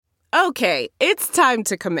Okay, it's time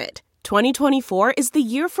to commit. 2024 is the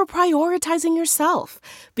year for prioritizing yourself.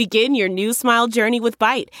 Begin your new smile journey with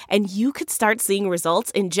Byte, and you could start seeing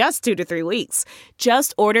results in just 2 to 3 weeks.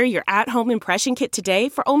 Just order your at-home impression kit today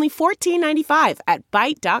for only $14.95 at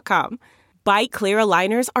Byte.com. Byte Clear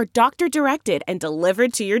aligners are doctor-directed and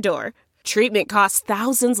delivered to your door. Treatment costs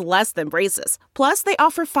thousands less than braces. Plus, they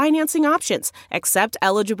offer financing options, accept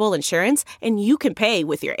eligible insurance, and you can pay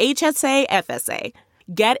with your HSA, FSA.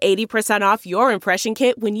 Get 80% off your impression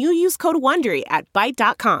kit when you use code WONDERY at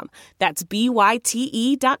Byte.com. That's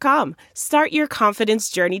BYTE.com. Start your confidence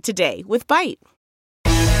journey today with Byte.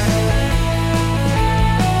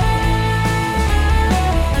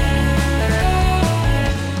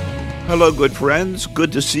 Hello, good friends.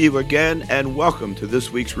 Good to see you again, and welcome to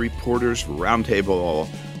this week's Reporters Roundtable,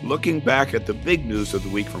 looking back at the big news of the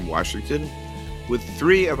week from Washington with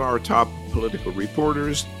three of our top political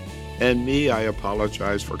reporters. And me, I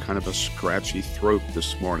apologize for kind of a scratchy throat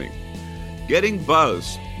this morning. Getting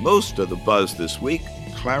buzz, most of the buzz this week,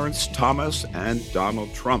 Clarence Thomas and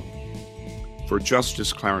Donald Trump. For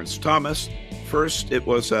Justice Clarence Thomas, first it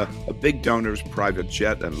was a big donor's private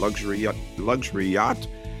jet and luxury yacht.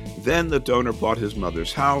 Then the donor bought his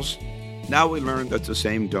mother's house. Now we learned that the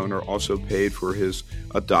same donor also paid for his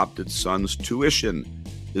adopted son's tuition.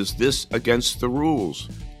 Is this against the rules?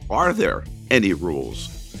 Are there any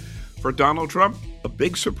rules? For Donald Trump, a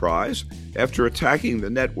big surprise. After attacking the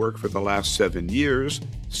network for the last 7 years,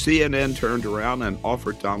 CNN turned around and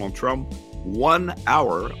offered Donald Trump 1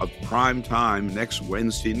 hour of prime time next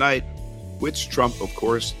Wednesday night, which Trump, of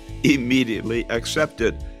course, immediately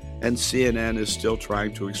accepted. And CNN is still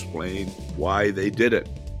trying to explain why they did it.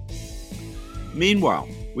 Meanwhile,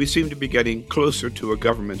 we seem to be getting closer to a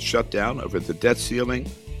government shutdown over the debt ceiling,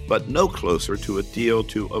 but no closer to a deal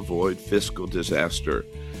to avoid fiscal disaster.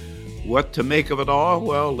 What to make of it all?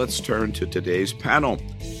 Well, let's turn to today's panel.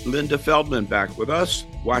 Linda Feldman back with us,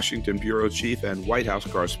 Washington Bureau Chief and White House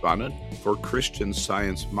Correspondent for Christian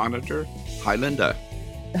Science Monitor. Hi, Linda.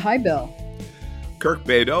 Hi, Bill. Kirk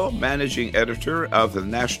Bedo, Managing Editor of the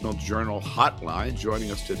National Journal Hotline, joining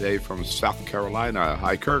us today from South Carolina.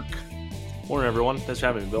 Hi, Kirk. Morning, everyone. Thanks for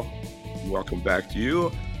having me, Bill. Welcome back to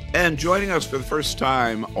you. And joining us for the first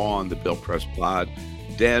time on the Bill Press Pod,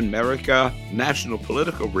 Dan Merica, national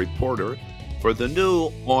political reporter for the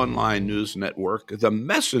new online news network, The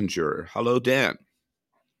Messenger. Hello, Dan.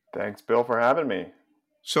 Thanks, Bill, for having me.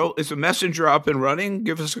 So is The Messenger up and running?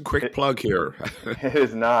 Give us a quick plug here. It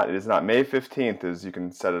is not. It is not. May 15th is you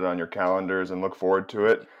can set it on your calendars and look forward to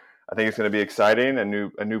it. I think it's going to be exciting, a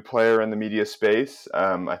new player in the media space.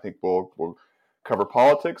 I think we'll cover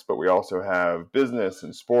politics, but we also have business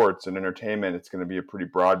and sports and entertainment. It's going to be a pretty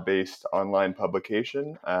broad-based online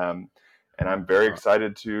publication, and I'm very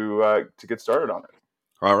excited to get started on it.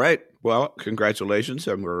 All right. Well, congratulations,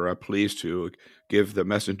 and we're pleased to give The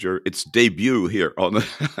Messenger its debut here on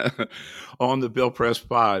the on the Bill Press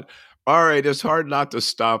Pod. All right, it's hard not to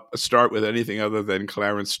start with anything other than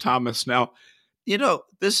Clarence Thomas. Now, you know,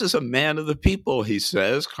 this is a man of the people, he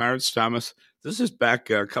says. Clarence Thomas. This is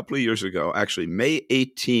back a couple of years ago, actually, May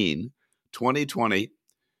 18, 2020.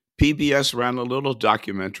 PBS ran a little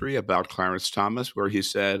documentary about Clarence Thomas where he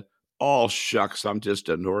said, "Oh, shucks, I'm just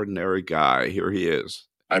an ordinary guy." Here he is.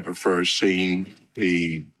 I prefer seeing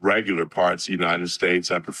the regular parts of the United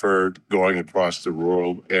States. I prefer going across the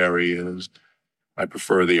rural areas. I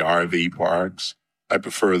prefer the RV parks. I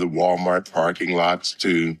prefer the Walmart parking lots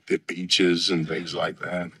to the beaches and things like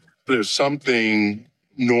that. There's something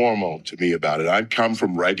normal to me about it. I come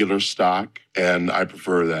from regular stock, and I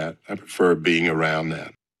prefer that. I prefer being around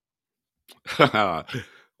that.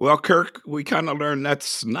 Well, Kirk, we kind of learned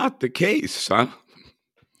that's not the case, huh?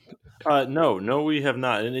 No, we have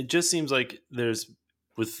not. And it just seems like there's,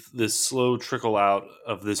 with this slow trickle out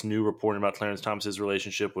of this new reporting about Clarence Thomas's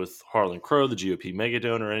relationship with Harlan Crow, the GOP mega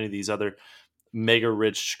donor, or any of these other mega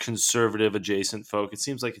rich conservative adjacent folk, it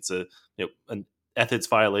seems like it's an ethics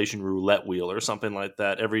violation roulette wheel or something like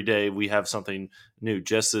that. Every day we have something new.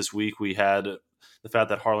 Just this week we had the fact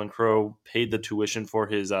that Harlan Crow paid the tuition for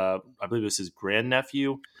his, I believe it was his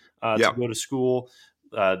grandnephew to go to school.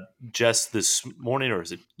 Just this morning, or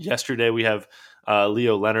is it yesterday, we have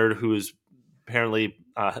Leo Leonard, who is apparently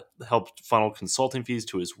helped funnel consulting fees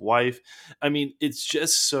to his wife. I mean, it's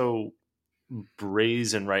just so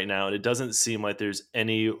brazen right now, and it doesn't seem like there's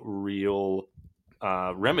any real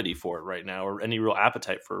remedy for it right now, or any real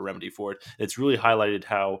appetite for a remedy for it. It's really highlighted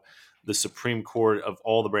how the Supreme Court of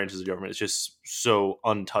all the branches of government is just so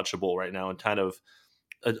untouchable right now, and kind of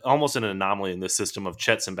almost an anomaly in the system of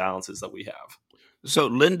checks and balances that we have. So,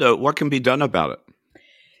 Linda, what can be done about it?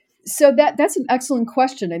 So that's an excellent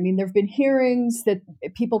question. I mean, there have been hearings that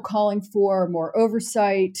people calling for more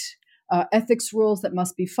oversight, ethics rules that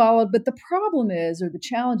must be followed. But the problem is, or the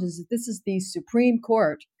challenge is, that this is the Supreme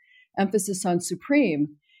Court, emphasis on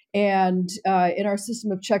supreme. And in our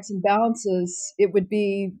system of checks and balances, it would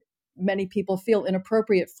be, many people feel,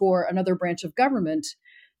 inappropriate for another branch of government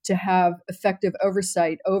to have effective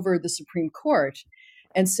oversight over the Supreme Court.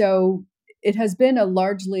 And so it has been a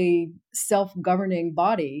largely self-governing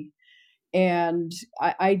body. And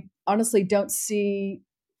I honestly don't see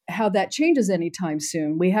how that changes anytime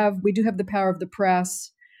soon. We do have the power of the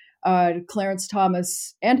press. Clarence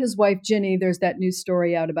Thomas and his wife Ginny, there's that news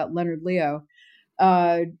story out about Leonard Leo,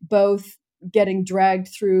 both getting dragged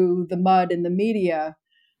through the mud in the media.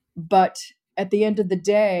 But at the end of the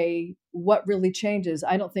day, what really changes?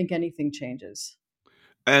 I don't think anything changes.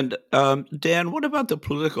 And Dan, what about the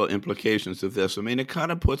political implications of this? I mean, it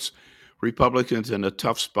kind of puts Republicans in a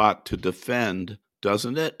tough spot to defend,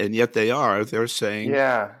 doesn't it? And yet they are. They're saying,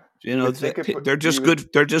 Yeah, you know, they're just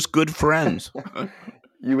good. They're just good friends.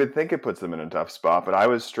 You would think it puts them in a tough spot, but I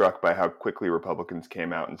was struck by how quickly Republicans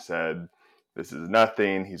came out and said, this is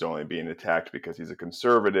nothing. He's only being attacked because he's a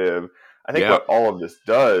conservative. I think what all of this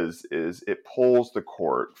does is it pulls the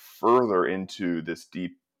court further into this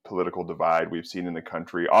deep political divide we've seen in the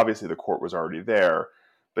country. Obviously, the court was already there,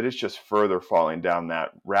 but it's just further falling down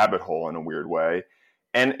that rabbit hole in a weird way.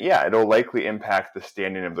 And yeah, it'll likely impact the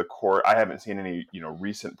standing of the court. I haven't seen any,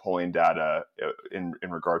 recent polling data in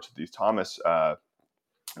regards to these Thomas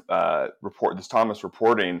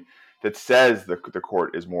reporting that says the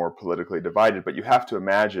court is more politically divided. But you have to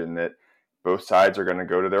imagine that both sides are going to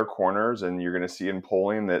go to their corners, and you're going to see in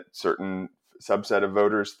polling that certain subset of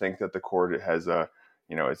voters think that the court has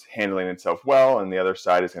is handling itself well, and the other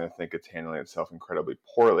side is going to think it's handling itself incredibly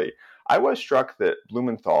poorly. I was struck that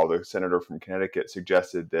Blumenthal, the senator from Connecticut,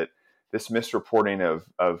 suggested that this misreporting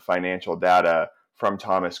of financial data from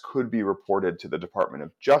Thomas could be reported to the Department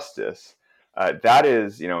of Justice. That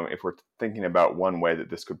is, if we're thinking about one way that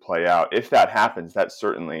this could play out, if that happens, that's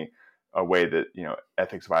certainly a way that,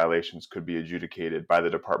 ethics violations could be adjudicated by the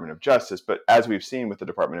Department of Justice. But as we've seen with the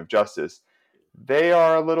Department of Justice, they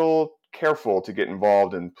are a little careful to get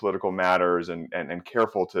involved in political matters and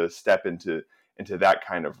careful to step into that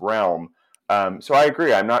kind of realm. So I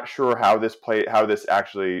agree. I'm not sure how this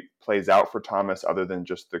actually plays out for Thomas, other than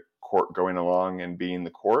just the court going along and being the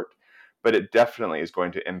court. But it definitely is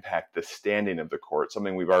going to impact the standing of the court.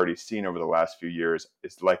 Something we've already seen over the last few years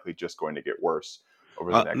is likely just going to get worse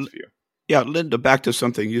over the next few. Yeah, Linda, back to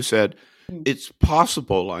something you said. It's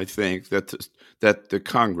possible, I think, that the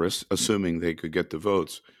Congress, assuming they could get the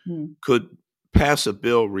votes, could pass a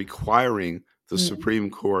bill requiring the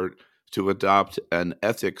Supreme Court to adopt an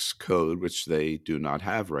ethics code, which they do not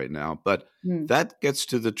have right now. But that gets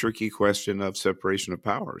to the tricky question of separation of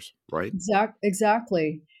powers, right?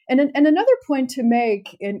 Exactly. And another point to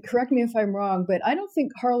make, and correct me if I'm wrong, but I don't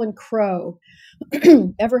think Harlan Crow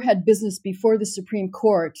ever had business before the Supreme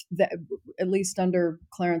Court, that, at least under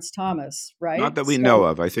Clarence Thomas, right? Not that we know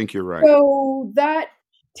of. I think you're right. So that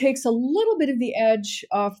takes a little bit of the edge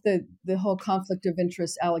off the whole conflict of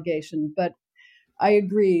interest allegation. But I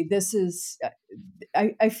agree. This is,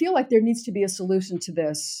 I feel like there needs to be a solution to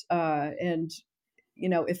this. And,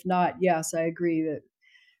 if not, yes, I agree that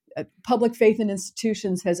public faith in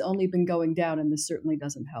institutions has only been going down, and this certainly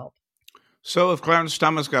doesn't help. So if Clarence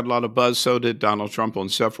Thomas got a lot of buzz, so did Donald Trump on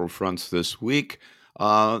several fronts this week.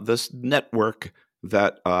 This network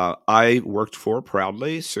that I worked for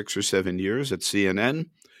proudly 6 or 7 years at CNN,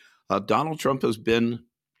 Donald Trump has been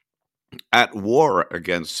at war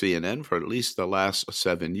against CNN for at least the last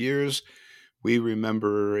 7 years. We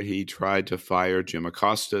remember he tried to fire Jim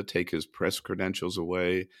Acosta, take his press credentials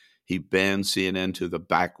away. He banned CNN to the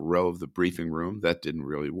back row of the briefing room. That didn't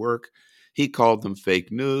really work. He called them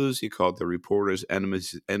fake news. He called the reporters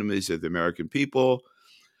enemies of the American people.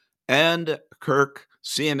 And Kirk,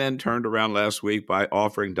 CNN turned around last week by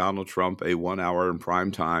offering Donald Trump a 1 hour in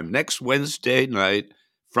prime time next Wednesday night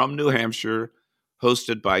from New Hampshire,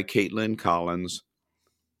 hosted by Caitlin Collins.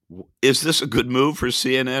 Is this a good move for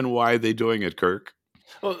CNN? Why are they doing it, Kirk?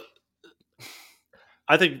 Well,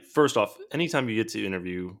 I think, first off, anytime you get to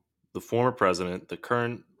interview the former president, the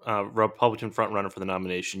current Republican frontrunner for the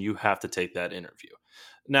nomination, you have to take that interview.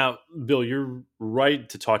 Now, Bill, you're right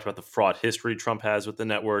to talk about the fraught history Trump has with the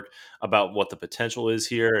network, about what the potential is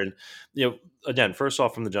here. And, again, first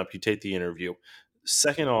off, from the jump, you take the interview.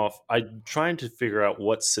 Second off, I'm trying to figure out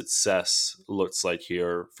what success looks like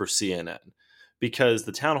here for CNN, because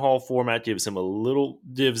the town hall format gives them a little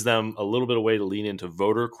bit of way to lean into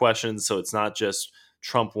voter questions. So it's not just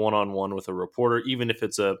Trump one-on-one with a reporter, even if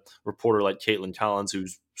it's a reporter like Caitlin Collins,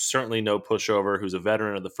 who's certainly no pushover, who's a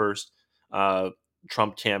veteran of the first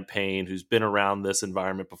Trump campaign, who's been around this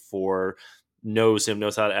environment before, knows him,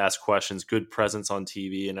 knows how to ask questions, good presence on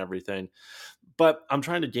TV and everything. But I'm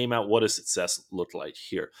trying to game out what does success look like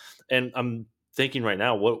here. And I'm thinking right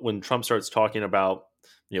now, when Trump starts talking about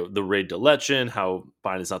the rigged election, how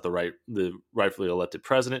Biden is not the rightfully elected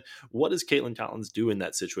president, what does Caitlin Collins do in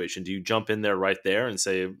that situation? Do you jump in there right there and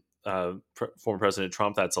say, former President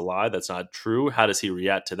Trump, that's a lie, that's not true? How does he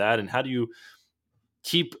react to that? And how do you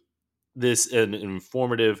keep this an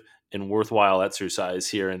informative and worthwhile exercise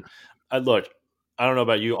here? And look, I don't know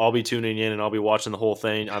about you, I'll be tuning in and I'll be watching the whole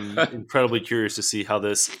thing. I'm incredibly curious to see how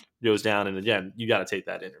this goes down. And again, you got to take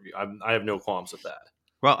that interview. I have no qualms with that.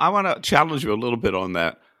 Well, I want to challenge you a little bit on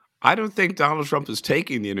that. I don't think Donald Trump is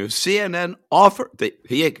taking the interview. CNN offered,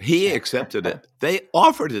 he accepted it. They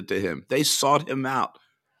offered it to him. They sought him out.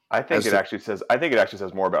 I think it actually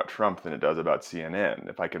says more about Trump than it does about CNN,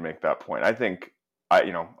 if I can make that point. I think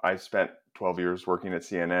I spent 12 years working at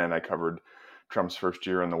CNN. I covered Trump's first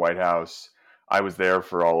year in the White House. I was there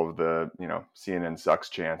for all of the, CNN sucks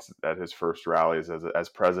chants at his first rallies as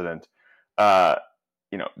president.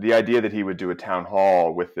 The idea that he would do a town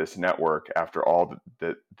hall with this network after all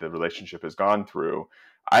that the relationship has gone through,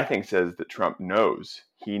 I think says that Trump knows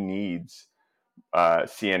he needs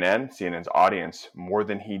CNN's audience more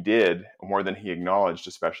than he acknowledged,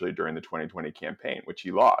 especially during the 2020 campaign, which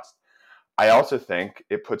he lost. I also think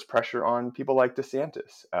it puts pressure on people like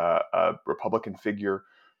DeSantis, a Republican figure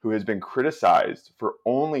who has been criticized for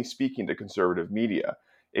only speaking to conservative media.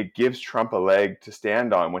 It gives Trump a leg to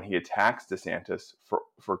stand on when he attacks DeSantis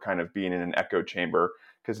for kind of being in an echo chamber,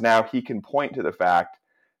 because now he can point to the fact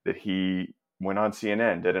that he went on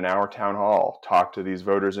CNN, did an hour town hall, talked to these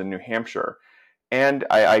voters in New Hampshire. And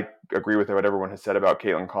I agree with what everyone has said about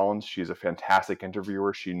Caitlin Collins. She's a fantastic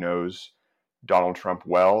interviewer. She knows Donald Trump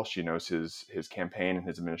well. She knows his campaign and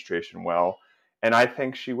his administration well. And I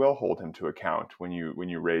think she will hold him to account when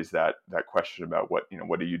you raise that question about what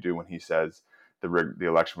do you do when he says the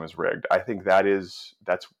election was rigged. I think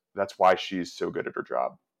that's why she's so good at her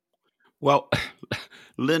job. Well,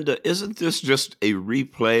 Linda, isn't this just a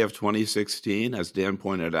replay of 2016, as Dan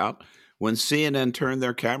pointed out, when CNN turned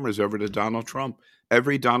their cameras over to Donald Trump?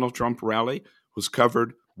 Every Donald Trump rally was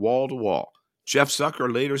covered wall to wall. Jeff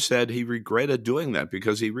Zucker later said he regretted doing that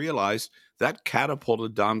because he realized that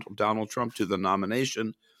catapulted Donald Trump to the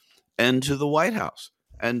nomination and to the White House.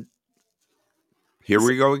 And here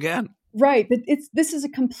we go again. Right, but this is a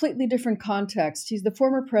completely different context. He's the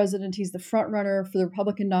former president. He's the front runner for the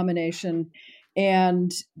Republican nomination.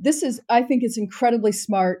 And I think it's incredibly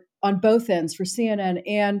smart on both ends for CNN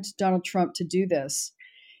and Donald Trump to do this.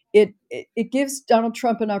 It gives Donald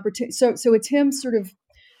Trump an opportunity. So it's him sort of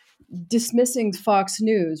dismissing Fox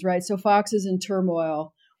News, right? So Fox is in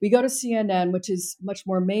turmoil. We go to CNN, which is much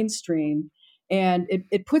more mainstream, and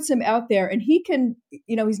it puts him out there. And he can,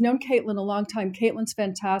 he's known Caitlin a long time. Caitlin's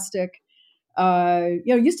fantastic.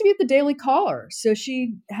 Used to be at the Daily Caller, so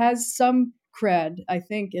she has some cred, I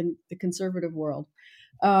think, in the conservative world.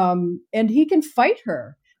 And he can fight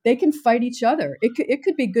her. They can fight each other. It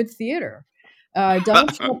could be good theater.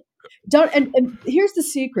 Donald Trump. And here's the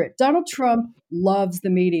secret: Donald Trump loves the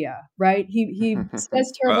media, right? He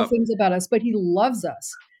says terrible things about us, but he loves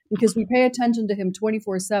us because we pay attention to him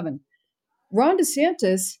 24/7. Ron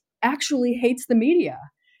DeSantis actually hates the media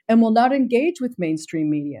and will not engage with mainstream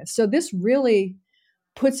media. So this really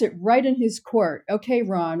puts it right in his court. Okay,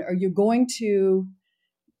 Ron, are you going to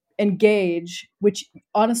engage? Which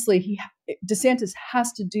honestly, DeSantis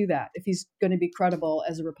has to do that if he's going to be credible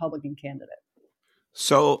as a Republican candidate.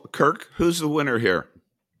 So, Kirk, who's the winner here?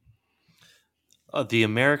 The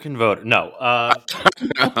American voter. No. I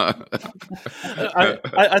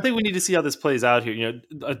think we need to see how this plays out here.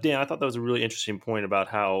 Dan, I thought that was a really interesting point about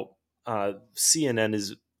how CNN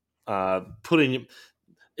is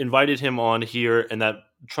invited him on here, and that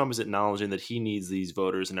Trump is acknowledging that he needs these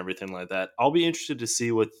voters and everything like that. I'll be interested to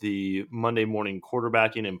see what the Monday morning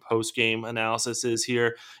quarterbacking and post-game analysis is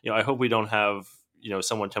here. I hope we don't have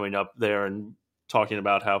someone coming up there and talking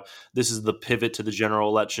about how this is the pivot to the general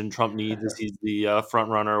election Trump needs as he's the front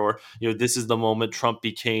runner, or this is the moment Trump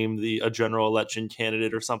became a general election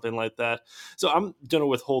candidate or something like that. So I'm going to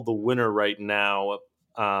withhold the winner right now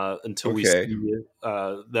until we see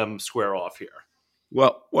them square off here.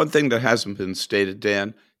 Well, one thing that hasn't been stated,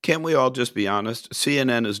 Dan, can't we all just be honest?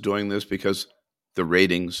 CNN is doing this because the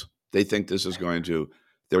ratings, they think this is going to,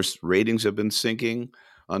 their ratings have been sinking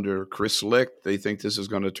under Chris Licht. They think this is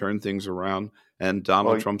going to turn things around, and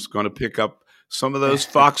Donald Trump's going to pick up some of those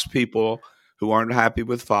Fox people who aren't happy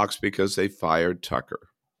with Fox because they fired Tucker.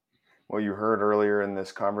 Well, you heard earlier in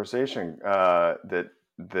this conversation that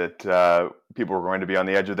people are going to be on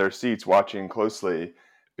the edge of their seats watching closely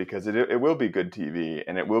because it will be good TV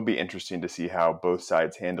and it will be interesting to see how both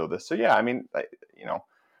sides handle this. So yeah, I mean,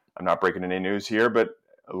 I'm not breaking any news here, but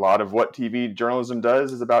a lot of what TV journalism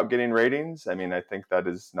does is about getting ratings. I mean, I think that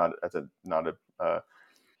is not a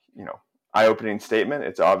eye-opening statement.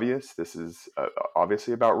 It's obvious. This is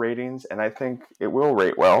obviously about ratings, and I think it will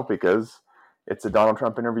rate well because it's a Donald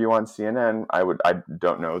Trump interview on CNN. I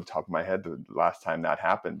don't know the top of my head the last time that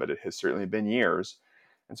happened, but it has certainly been years,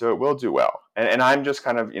 and so it will do well. And I'm just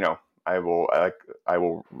kind of I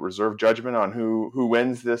will reserve judgment on who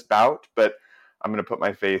wins this bout, but I'm going to put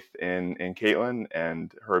my faith in Caitlin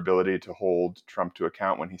and her ability to hold Trump to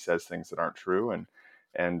account when he says things that aren't true,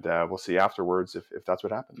 and we'll see afterwards if that's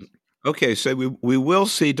what happens. Okay, so we will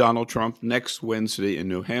see Donald Trump next Wednesday in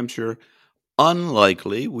New Hampshire.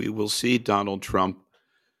 Unlikely we will see Donald Trump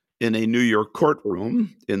in a New York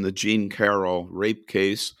courtroom in the Jean Carroll rape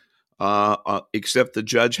case, except the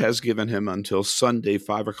judge has given him until Sunday,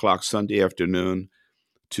 5 o'clock Sunday afternoon,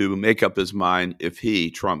 to make up his mind if he,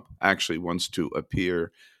 Trump, actually wants to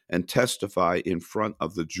appear and testify in front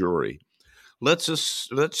of the jury. Let's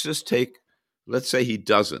say he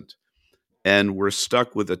doesn't, and we're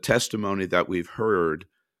stuck with the testimony that we've heard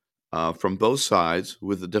from both sides,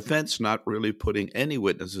 with the defense not really putting any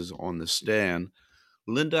witnesses on the stand.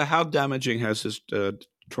 Linda, how damaging has this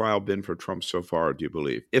trial been for Trump so far, do you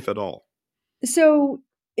believe, if at all? So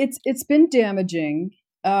it's been damaging.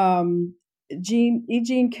 Jean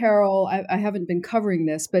Carroll, I haven't been covering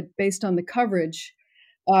this, but based on the coverage,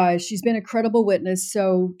 she's been a credible witness.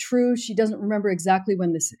 So true, she doesn't remember exactly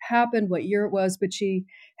when this happened, what year it was, but she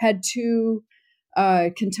had two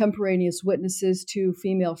contemporaneous witnesses, two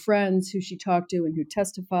female friends who she talked to and who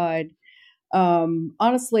testified.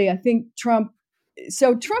 Honestly, I think Trump is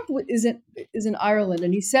in Ireland,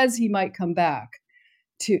 and he says he might come back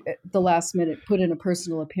to the last minute, put in a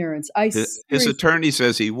personal appearance. His attorney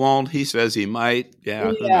says he won't. He says he might. Yeah,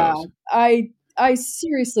 who yeah, knows? I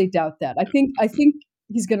seriously doubt that. I think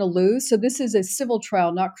he's going to lose. So this is a civil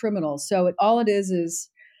trial, not criminal. So all it is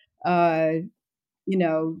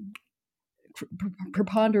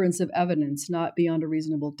preponderance of evidence, not beyond a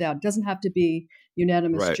reasonable doubt. It doesn't have to be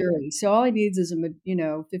unanimous Right. jury. So all he needs is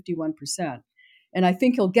 51%. And I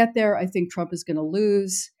think he'll get there. I think Trump is going to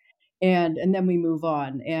lose, and then we move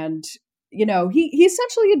on. And he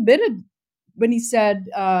essentially admitted when he said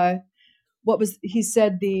that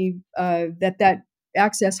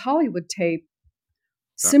Access Hollywood tape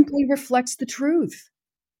simply reflects the truth.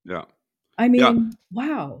 Yeah. I mean, Yeah.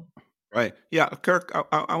 wow. Right. Yeah, Kirk,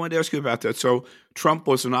 I wanted to ask you about that. So Trump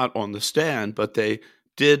was not on the stand, but they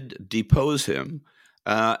did depose him,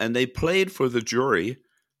 and they played for the jury,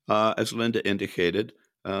 as Linda indicated,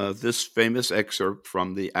 this famous excerpt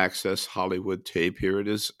from the Access Hollywood tape. Here it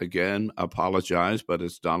is again. Apologize, but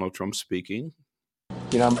it's Donald Trump speaking.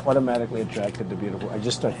 I'm automatically attracted to beautiful. I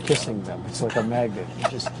just start kissing them. It's like a magnet. You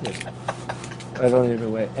just kiss. I don't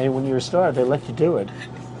even wait. And when you're a star, they let you do it.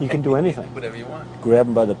 You can do anything. Whatever you want. Grab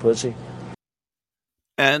them by the pussy.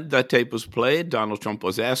 And that tape was played. Donald Trump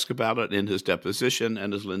was asked about it in his deposition.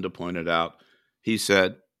 And as Linda pointed out, he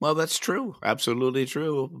said, well, that's true. Absolutely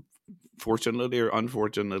true. Fortunately or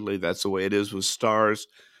unfortunately, that's the way it is with stars.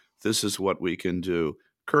 This is what we can do.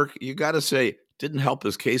 Kirk, you got to say, didn't help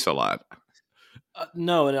his case a lot.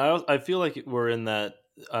 No, and I feel like we're in that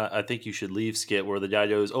I think you should leave skit where the guy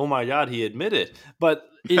goes, oh my God, he admitted. But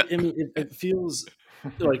it feels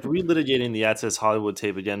like relitigating the Access Hollywood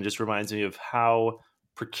tape again just reminds me of how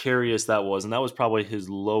precarious that was. And that was probably his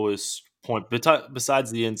lowest point,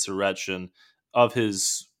 besides the insurrection, of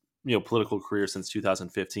his political career since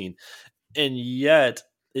 2015. And yet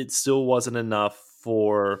it still wasn't enough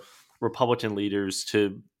for Republican leaders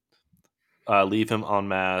to leave him en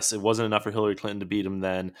masse. It wasn't enough for Hillary Clinton to beat him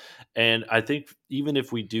then. And I think even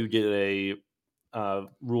if we do get a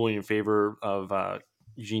ruling in favor of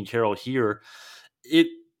Eugene Carroll here, it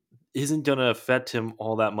isn't going to affect him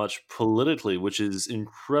all that much politically, which is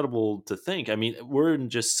incredible to think. I mean, we're in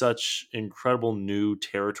just such incredible new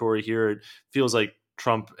territory here. It feels like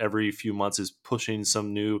Trump every few months is pushing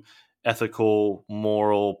some new ethical,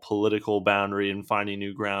 moral, political boundary and finding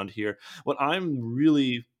new ground here. What I'm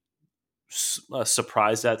really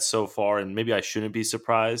surprised at so far, and maybe I shouldn't be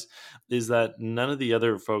surprised, is that none of the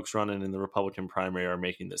other folks running in the Republican primary are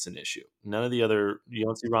making this an issue. You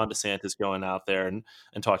don't see Ron DeSantis going out there and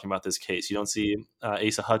talking about this case. You don't see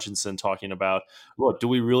Asa Hutchinson talking about, look, do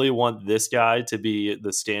we really want this guy to be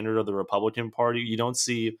the standard of the Republican Party? You don't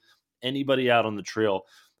see anybody out on the trail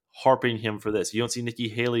harping him for this. You don't see Nikki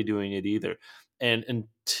Haley doing it either. And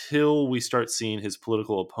until we start seeing his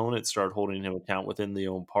political opponents start holding him account within the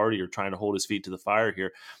own party or trying to hold his feet to the fire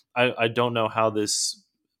here, I don't know how this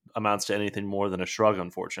amounts to anything more than a shrug,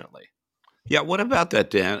 unfortunately. Yeah, what about that,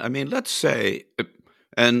 Dan? I mean, let's say,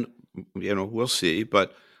 and we'll see,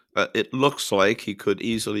 but it looks like he could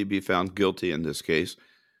easily be found guilty in this case.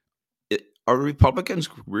 Are Republicans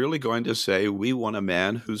really going to say we want a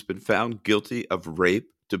man who's been found guilty of rape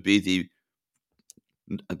to be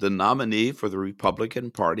the nominee for the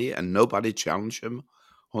Republican Party and nobody challenge him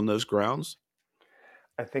on those grounds?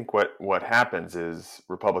 I think what happens is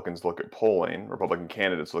Republican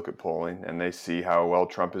candidates look at polling, and they see how well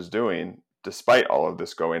Trump is doing despite all of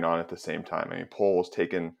this going on at the same time. I mean, polls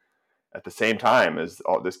taken at the same time as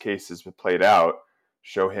all this case has been played out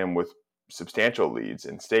show him with substantial leads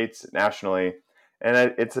in states, nationally.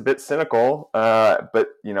 And it's a bit cynical, but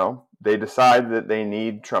they decide that they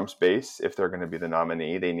need Trump's base if they're going to be the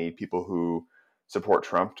nominee. They need people who support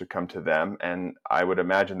Trump to come to them. And I would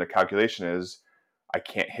imagine the calculation is, I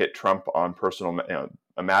can't hit Trump on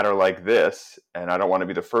a matter like this, and I don't want to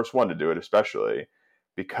be the first one to do it, especially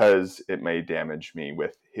because it may damage me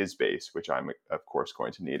with his base, which I'm of course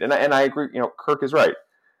going to need. And I agree. Kirk is right.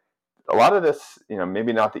 A lot of this,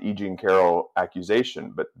 maybe not the E. Jean Carroll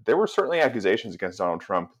accusation, but there were certainly accusations against Donald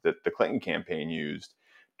Trump that the Clinton campaign used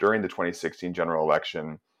during the 2016 general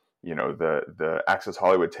election. The Access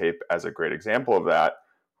Hollywood tape, as a great example of that,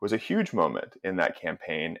 was a huge moment in that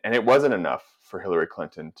campaign, and it wasn't enough for Hillary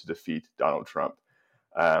Clinton to defeat Donald Trump.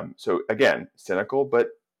 So again, cynical, but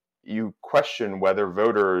you question whether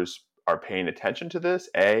voters are paying attention to this,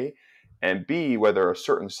 A, and B, whether a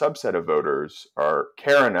certain subset of voters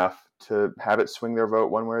care enough to have it swing their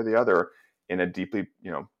vote one way or the other in a deeply,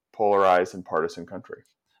 polarized and partisan country.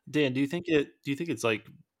 Dan, do you think it's like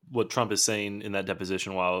what Trump is saying in that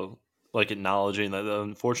deposition, while like acknowledging that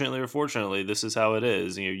unfortunately or fortunately this is how it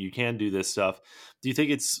is, you can do this stuff? Do you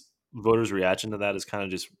think it's voters' reaction to that is kind of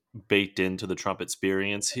just baked into the Trump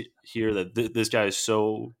experience here, that this guy is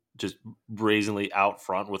so just brazenly out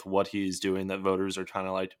front with what he's doing that voters are kind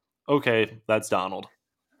of like, okay, that's Donald?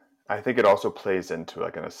 I think it also plays into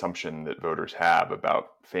like an assumption that voters have about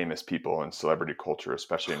famous people and celebrity culture,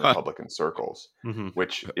 especially in Republican circles, Mm-hmm.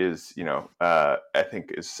 which is, I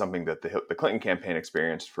think is something that the Clinton campaign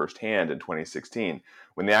experienced firsthand in 2016.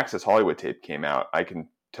 When the Access Hollywood tape came out, I can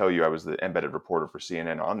tell you I was the embedded reporter for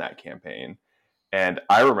CNN on that campaign. And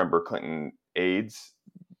I remember Clinton aides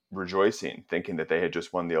rejoicing, thinking that they had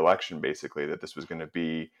just won the election, basically, that this was going to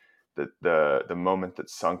be the moment that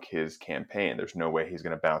sunk his campaign. There's no way he's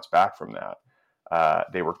going to bounce back from that.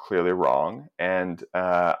 They were clearly wrong, and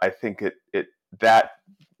I think that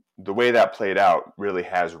the way that played out really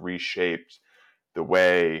has reshaped the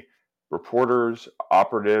way reporters,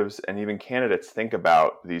 operatives, and even candidates think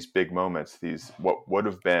about these big moments. What would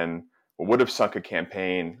have sunk a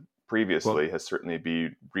campaign previously has certainly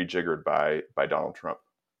been rejiggered by Donald Trump.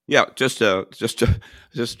 Yeah, just a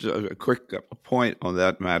quick point on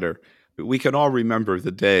that matter. We can all remember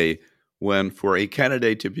the day when, for a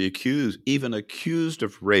candidate to be even accused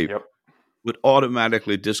of rape, Yep. would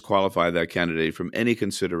automatically disqualify that candidate from any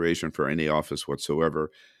consideration for any office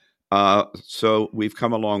whatsoever. So we've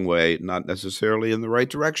come a long way, not necessarily in the right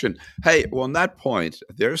direction. Hey, well, on that point,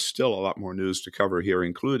 there's still a lot more news to cover here,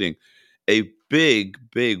 including a big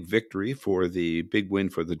victory for the big win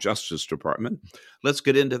for the Justice Department. Let's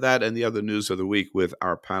get into that and the other news of the week with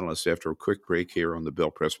our panelists after a quick break here on the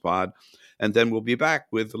Bill Press Pod. And then we'll be back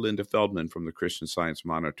with Linda Feldman from the Christian Science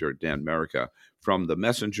Monitor, Dan Merica from The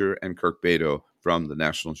Messenger, and Kirk Beto from the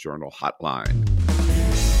National Journal Hotline.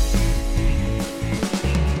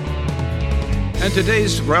 And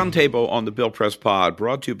today's roundtable on the Bill Press Pod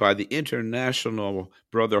brought to you by the International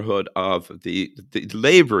Brotherhood of the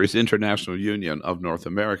Labor's International Union of North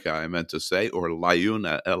America, I meant to say, or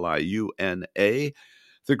LIUNA, L-I-U-N-A,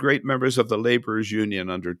 the great members of the Laborers Union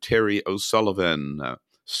under Terry O'Sullivan,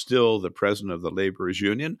 still the president of the Laborers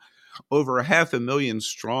Union, over 500,000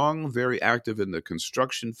 strong, very active in the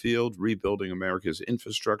construction field, rebuilding America's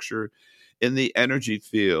infrastructure, in the energy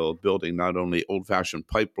field, building not only old-fashioned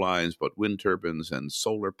pipelines, but wind turbines and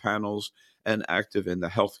solar panels, and active in the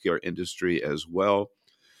healthcare industry as well.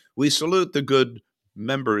 We salute the good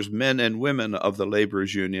members, men and women of the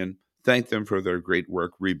Laborers Union, thank them for their great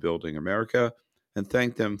work rebuilding America, and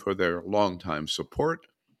thank them for their longtime support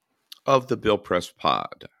of the Bill Press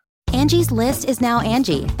Pod. Angie's List is now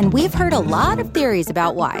Angie, and we've heard a lot of theories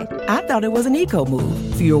about why. I thought it was an eco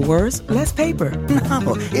move. Fewer words, less paper.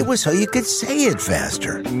 No, it was so you could say it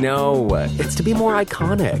faster. No, it's to be more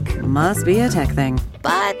iconic. Must be a tech thing.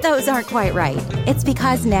 But those aren't quite right. It's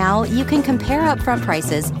because now you can compare upfront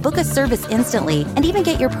prices, book a service instantly, and even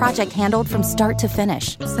get your project handled from start to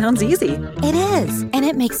finish. Sounds easy. It is, and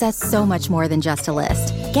it makes us so much more than just a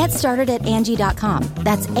list. Get started at Angie.com.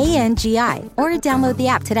 That's ANGI, or download the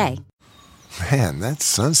app today. Man, that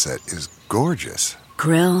sunset is gorgeous.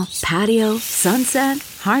 Grill, patio, sunset.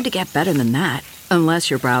 Hard to get better than that. Unless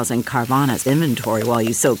you're browsing Carvana's inventory while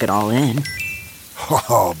you soak it all in.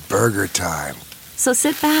 Oh, burger time. So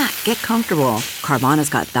sit back, get comfortable. Carvana's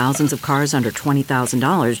got thousands of cars under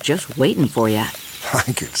 $20,000 just waiting for you. I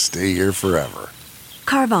could stay here forever.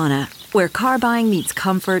 Carvana, where car buying meets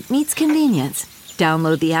comfort meets convenience.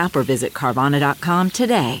 Download the app or visit Carvana.com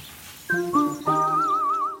today.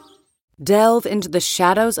 Delve into the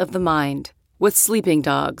shadows of the mind with Sleeping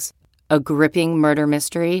Dogs, a gripping murder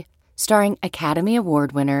mystery starring Academy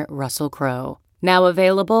Award winner Russell Crowe. Now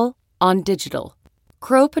available on digital.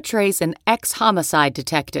 Crowe portrays an ex-homicide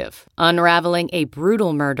detective unraveling a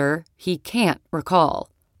brutal murder he can't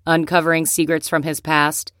recall. Uncovering secrets from his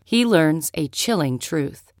past, he learns a chilling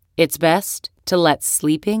truth. It's best to let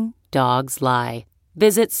sleeping dogs lie.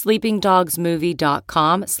 Visit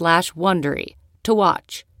sleepingdogsmovie.com/Wondery to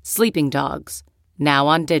watch Sleeping Dogs, now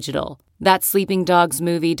on digital. That's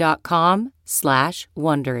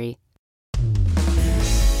sleepingdogsmovie.com/Wondery.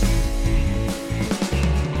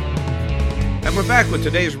 And we're back with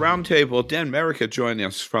today's roundtable. Dan Merrick joining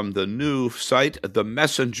us from the new site, The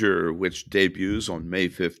Messenger, which debuts on May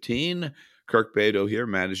 15. Kirk Beto here,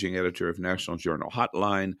 managing editor of National Journal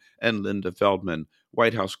Hotline, and Linda Feldman,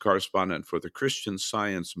 White House correspondent for the Christian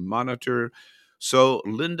Science Monitor. So,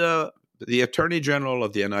 Linda, the Attorney General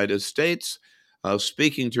of the United States,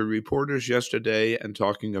 speaking to reporters yesterday and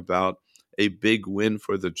talking about a big win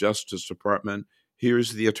for the Justice Department.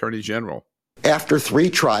 Here's the Attorney General. After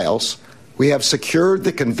 3 trials, we have secured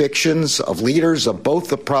the convictions of leaders of both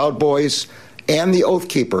the Proud Boys and the Oath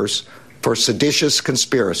Keepers for seditious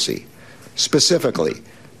conspiracy, specifically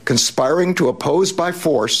conspiring to oppose by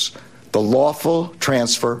force the lawful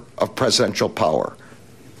transfer of presidential power.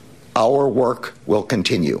 Our work will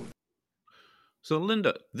continue. So,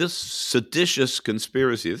 Linda, this seditious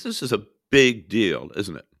conspiracy, this is a big deal,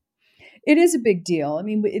 isn't it? It is a big deal. I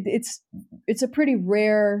mean, it's a pretty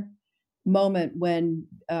rare moment when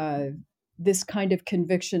this kind of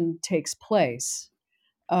conviction takes place.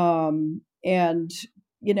 And,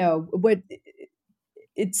 you know,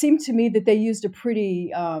 it seemed to me that they used a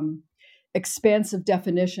pretty expansive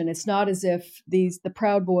definition. It's not as if the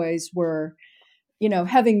Proud Boys were, you know,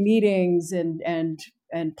 having meetings and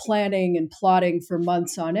planning and plotting for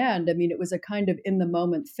months on end. I mean, it was a kind of in the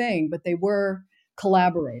moment thing, but they were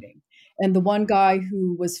collaborating. And the one guy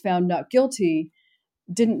who was found not guilty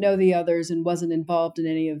didn't know the others and wasn't involved in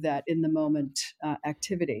any of that in the moment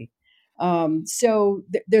activity. So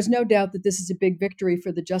there's no doubt that this is a big victory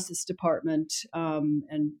for the Justice Department,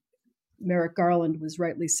 and Merrick Garland was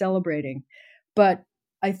rightly celebrating. But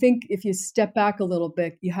I think if you step back a little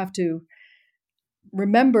bit, you have to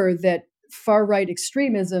remember that far-right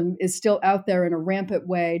extremism is still out there in a rampant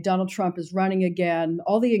way. Donald Trump is running again.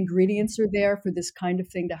 All the ingredients are there for this kind of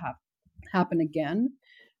thing to happen again.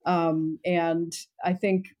 And I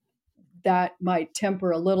think that might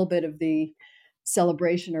temper a little bit of the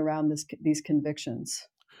celebration around these convictions.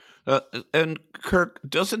 And Kirk,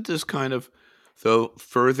 doesn't this kind of, though,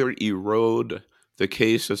 further erode the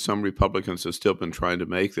case that some Republicans have still been trying to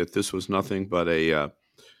make, that this was nothing but a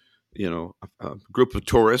group of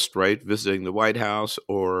tourists, right, visiting the White House,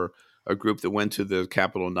 or a group that went to the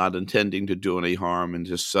Capitol not intending to do any harm and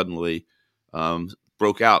just suddenly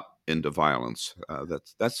broke out into violence?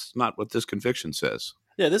 That's not what this conviction says.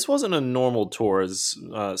 Yeah, this wasn't a normal tour, as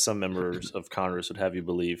some members of Congress would have you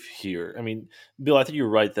believe here. I mean, Bill, I think you're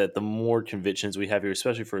right that the more convictions we have here,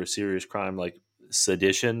 especially for a serious crime like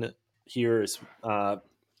sedition here, is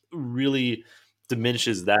really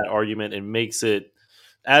diminishes that argument and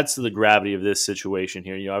adds to the gravity of this situation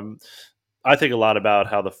here. You know, I think a lot about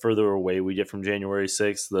how the further away we get from January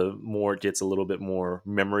 6th, the more it gets a little bit more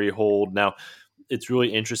memory hold. Now, it's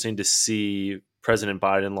really interesting to see President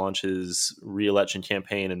Biden launch his re-election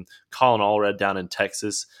campaign and Colin Allred down in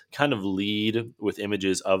Texas kind of lead with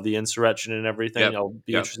images of the insurrection and everything. Yep. I'll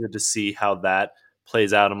be interested to see how that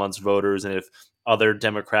plays out amongst voters, and if other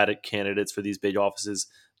Democratic candidates for these big offices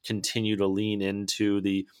continue to lean into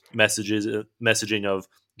the messaging of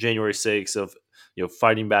January 6th, of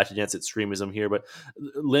fighting back against extremism here. But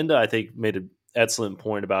Linda, I think, made excellent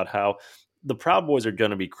point about how the Proud Boys are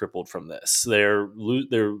going to be crippled from this. Their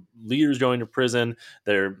leaders going to prison.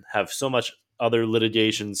 They have so much other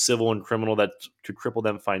litigation, civil and criminal, that could cripple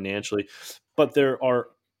them financially. But there are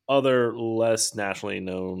other less nationally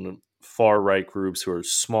known far right groups who are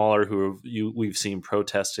smaller, we've seen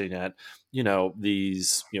protesting at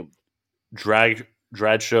these drag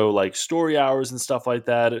show like story hours and stuff like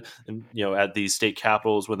that, and at these state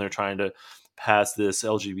capitals when they're trying to pass this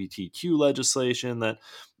LGBTQ legislation. That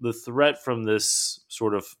the threat from this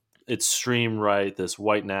sort of extreme right, this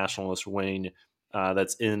white nationalist wing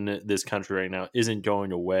that's in this country right now, isn't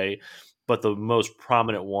going away, but the most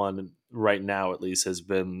prominent one right now, at least, has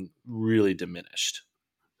been really diminished.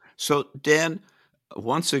 So, Dan,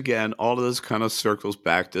 once again, all of this kind of circles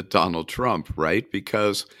back to Donald Trump, right?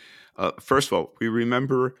 Because, first of all, we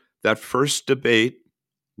remember that first debate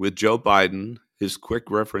with Joe Biden, his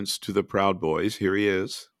quick reference to the Proud Boys. Here he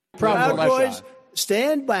is. Proud Boys,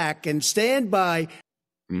 stand back and stand by.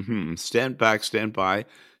 Stand back, stand by.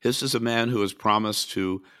 This is a man who has promised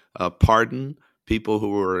to pardon people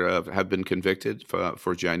who have been convicted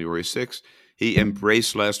for January 6th. He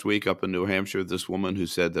embraced last week up in New Hampshire this woman who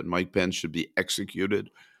said that Mike Pence should be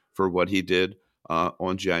executed for what he did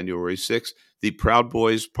on January 6th. The Proud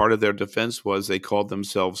Boys, part of their defense was they called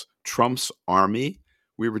themselves Trump's Army.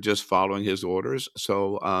 We were just following his orders.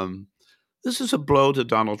 So this is a blow to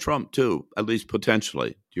Donald Trump, too, at least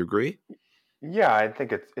potentially. Do you agree? Yeah, I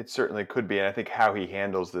think it certainly could be. And I think how he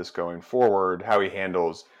handles this going forward, how he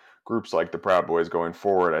handles groups like the Proud Boys going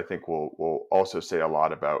forward, I think will also say a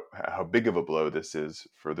lot about how big of a blow this is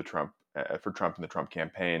for Trump and the Trump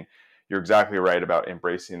campaign. You're exactly right about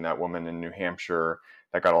embracing that woman in New Hampshire.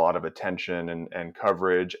 That got a lot of attention and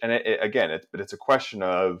coverage. And it's a question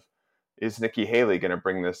of, is Nikki Haley going to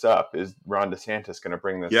bring this up? Is Ron DeSantis going to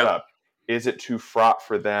bring this up? Is it too fraught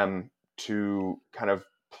for them to kind of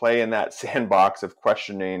play in that sandbox of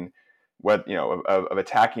questioning of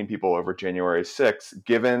attacking people over January 6th,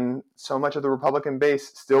 given so much of the Republican base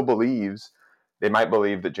still believes, they might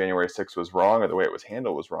believe that January 6th was wrong or the way it was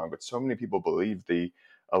handled was wrong, but so many people believe the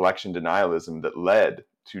election denialism that led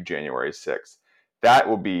to January 6th. That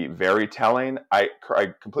will be very telling. I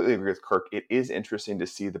completely agree with Kirk. It is interesting to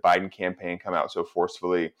see the Biden campaign come out so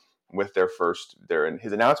forcefully with in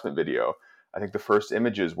his announcement video. I think the first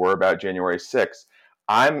images were about January 6th.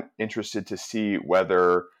 I'm interested to see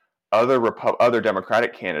whether other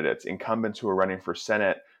Democratic candidates, incumbents who are running for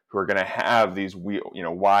Senate, who are going to have these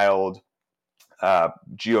wild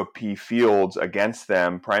GOP fields against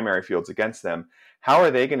them, primary fields against them, how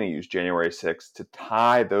are they going to use January 6th to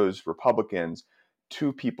tie those Republicans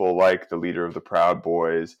to people like the leader of the Proud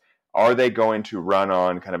Boys? Are they going to run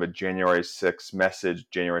on kind of a January 6th message?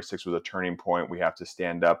 January 6th was a turning point. We have to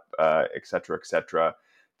stand up, et cetera, et cetera.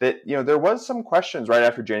 That, there was some questions right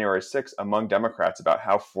after January 6th among Democrats about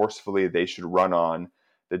how forcefully they should run on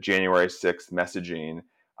the January 6th messaging.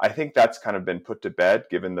 I think that's kind of been put to bed,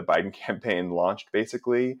 given the Biden campaign launched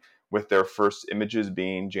basically with their first images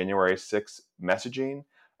being January 6th messaging.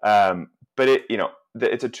 But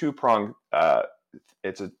it's a two-pronged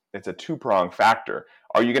it's a two-pronged factor.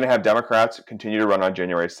 Are you going to have Democrats continue to run on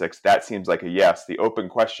January 6th? That seems like a yes. The open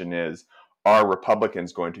question is, are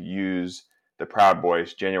Republicans going to use the Proud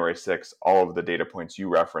Boys, January 6th, all of the data points you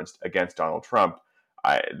referenced against Donald Trump?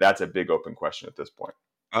 That's a big open question at this point.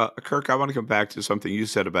 Kirk, I want to come back to something you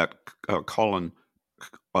said about Colin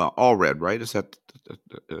Allred, right? Is that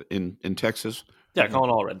in Texas? Yeah,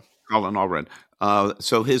 Colin Allred. Colin Allred.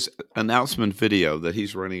 So his announcement video that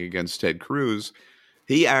he's running against Ted Cruz,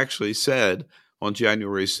 he actually said on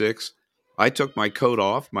January 6th, I took my coat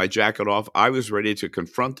off, my jacket off. I was ready to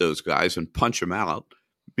confront those guys and punch them out.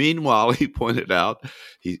 Meanwhile, he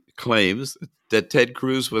claims that Ted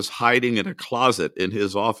Cruz was hiding in a closet in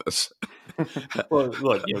his office. Well,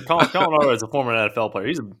 look, Colin Allred is a former NFL player.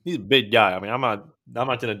 He's a big guy. I mean, I'm not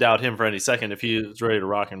going to doubt him for any second if he is ready to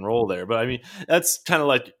rock and roll there. But I mean, that's kind of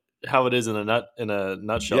like how it is in a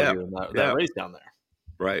nutshell here in that race down there.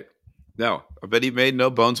 Right. No, but he made no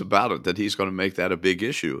bones about it that he's going to make that a big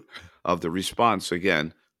issue of the response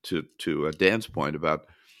again to Dan's point about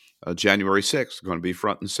January 6th going to be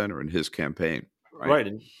front and center in his campaign. Right.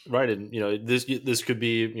 And this could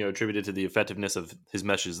be attributed to the effectiveness of his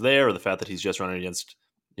messages there, or the fact that he's just running against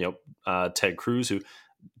Ted Cruz, who,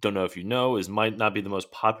 don't know if might not be the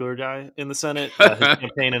most popular guy in the Senate. His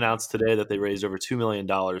campaign announced today that they raised over $2 million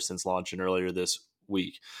since launching earlier this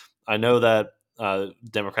week. I know that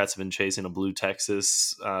Democrats have been chasing a blue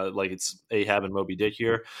Texas like it's Ahab and Moby Dick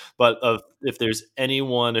here, but if there's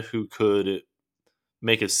anyone who could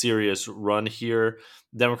make a serious run here.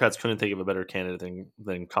 Democrats couldn't think of a better candidate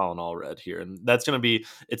than Colin Allred here. And that's going to be,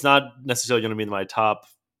 it's not necessarily going to be in my top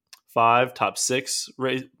 5, top 6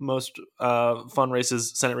 most fun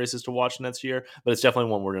races, Senate races to watch next year, but it's definitely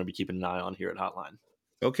one we're going to be keeping an eye on here at Hotline.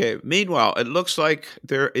 Okay. Meanwhile, it looks like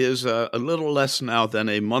there is a little less now than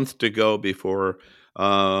a month to go before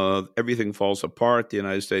everything falls apart. The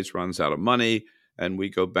United States runs out of money and we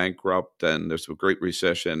go bankrupt, and there's a great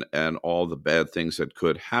recession and all the bad things that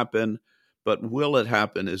could happen. But will it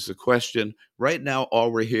happen is the question. Right now,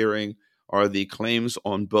 all we're hearing are the claims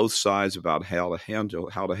on both sides about how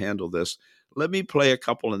to handle this. Let me play a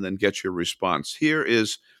couple and then get your response. Here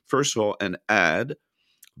is, first of all, an ad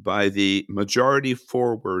by the Majority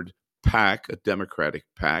Forward PAC, a Democratic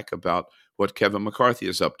PAC, about what Kevin McCarthy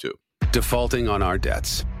is up to. Defaulting on our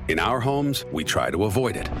debts. In our homes, we try to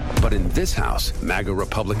avoid it. But in this house, MAGA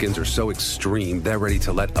Republicans are so extreme, they're ready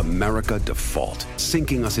to let America default,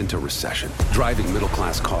 sinking us into recession, driving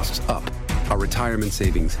middle-class costs up, our retirement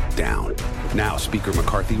savings down. Now, Speaker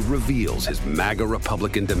McCarthy reveals his MAGA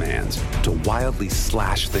Republican demands to wildly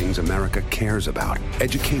slash things America cares about: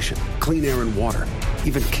 education, clean air and water,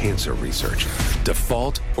 even cancer research.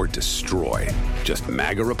 Default or destroy. Just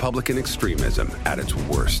MAGA Republican extremism at its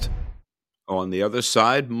worst. On the other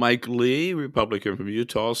side, Mike Lee, Republican from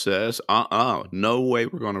Utah, says, no way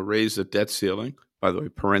we're going to raise the debt ceiling. By the way,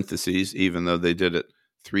 parentheses, even though they did it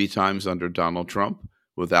 3 times under Donald Trump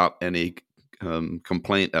without any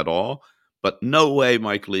complaint at all. But no way,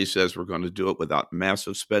 Mike Lee says, we're going to do it without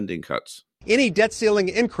massive spending cuts. Any debt ceiling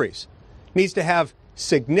increase needs to have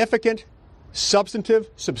significant, substantive,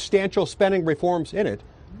 substantial spending reforms in it,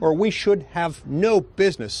 or we should have no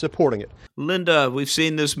business supporting it. Linda, we've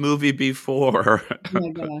seen this movie before. Oh my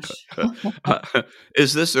gosh.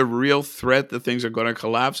 Is this a real threat that things are going to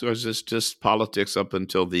collapse, or is this just politics up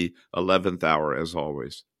until the 11th hour, as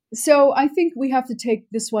always? So I think we have to take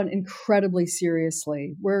this one incredibly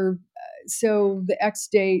seriously. So the X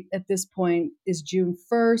date at this point is June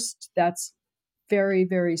 1st. That's very,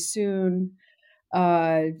 very soon.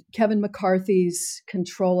 Kevin McCarthy's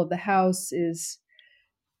control of the House is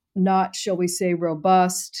not, shall we say,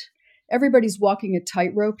 robust. Everybody's walking a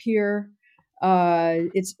tightrope here.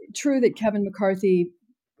 It's true that Kevin McCarthy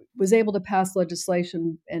was able to pass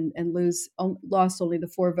legislation and lost only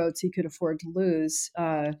the 4 votes he could afford to lose.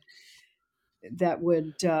 That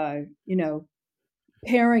would,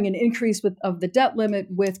 pairing an increase of the debt limit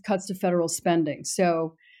with cuts to federal spending.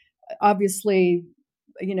 So obviously,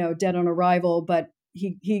 dead on arrival, but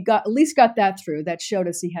he at least got that through. That showed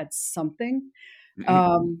us he had something.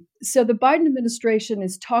 So the Biden administration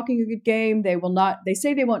is talking a good game. They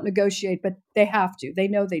say they won't negotiate, but they have to. They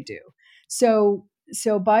know they do. So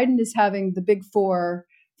Biden is having the big 4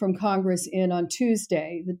 from Congress in on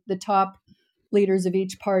Tuesday, the top leaders of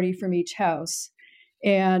each party from each house.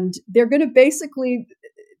 And they're going to basically,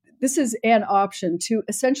 this is an option to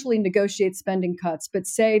essentially negotiate spending cuts, but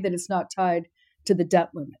say that it's not tied to the debt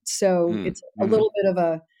limit. So it's a little bit of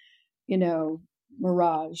a,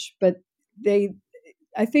 mirage, but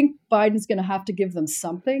I think Biden's going to have to give them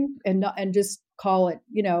something and just call it,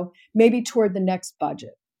 maybe toward the next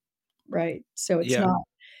budget. Right. So it's not,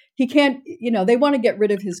 he can't, they want to get rid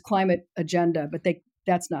of his climate agenda, but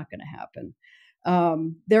that's not going to happen.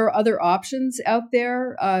 There are other options out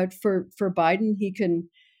there for Biden.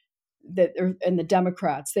 And the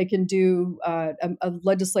Democrats, they can do a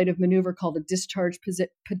legislative maneuver called a discharge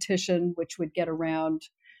petition, which would get around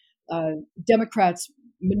Democrats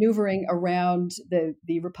maneuvering around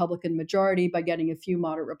the Republican majority by getting a few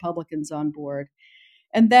moderate Republicans on board.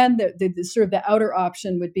 And then the sort of the outer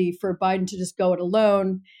option would be for Biden to just go it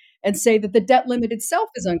alone and say that the debt limit itself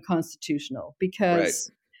is unconstitutional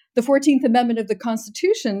because the 14th Amendment of the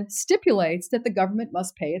Constitution stipulates that the government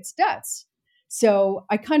must pay its debts. So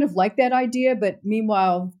I kind of like that idea, but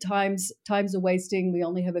meanwhile, time's a wasting. We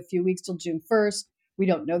only have a few weeks till June 1st. We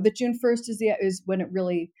don't know that June 1st is when it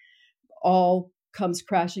really all comes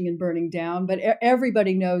crashing and burning down. But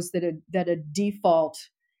everybody knows that a default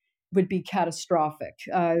would be catastrophic.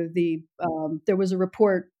 There was a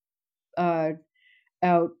report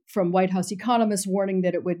out from White House economists warning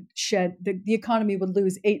that it would the economy would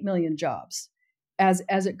lose 8 million jobs as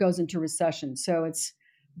it goes into recession. So it's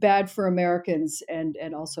bad for Americans and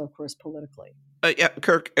also, of course, politically.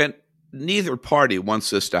 Kirk, and neither party wants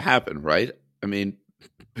this to happen, right? I mean,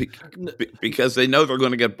 because they know they're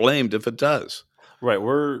going to get blamed if it does. Right.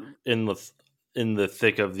 We're in the in the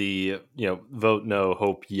thick of the vote no,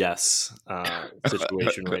 hope yes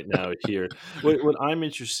situation right now here. What I'm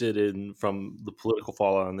interested in from the political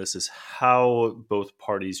fallout on this is how both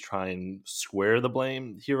parties try and square the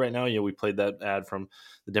blame here right now. We played that ad from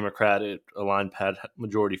the Democratic aligned pad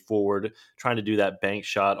majority forward, trying to do that bank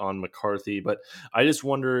shot on McCarthy. But I just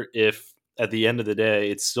wonder if at the end of the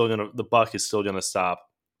day, the buck is still gonna stop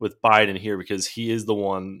with Biden here, because he is the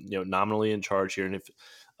one nominally in charge here, and if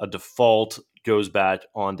a default goes back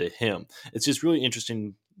onto him. It's just really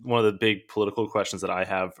interesting. One of the big political questions that I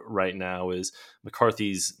have right now is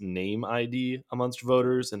McCarthy's name ID amongst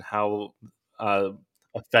voters, and how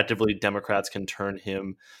effectively Democrats can turn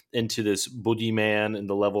him into this boogeyman in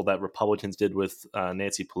the level that Republicans did with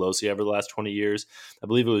Nancy Pelosi over the last 20 years. I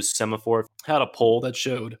believe it was Semaphore had a poll that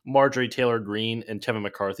showed Marjorie Taylor Greene and Kevin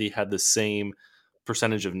McCarthy had the same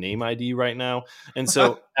percentage of name ID right now. And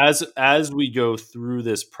so as we go through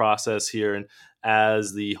this process here, and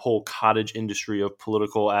as the whole cottage industry of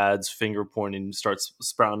political ads, finger pointing starts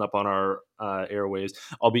sprouting up on our airwaves,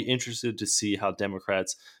 I'll be interested to see how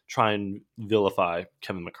Democrats try and vilify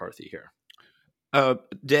Kevin McCarthy here.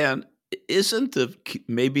 Dan, isn't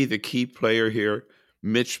maybe the key player here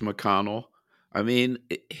Mitch McConnell? I mean,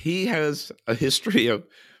 he has a history of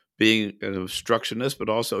being an obstructionist, but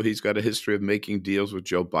also he's got a history of making deals with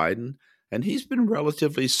Joe Biden, and he's been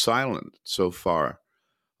relatively silent so far.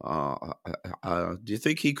 Do you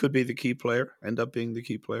think he could be the key player, end up being the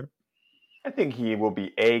key player? I think he will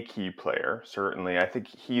be a key player, certainly. I think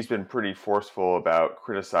he's been pretty forceful about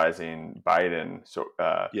criticizing Biden. So,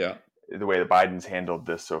 the way that Biden's handled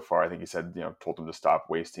this so far, I think he said, told him to stop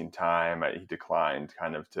wasting time. He declined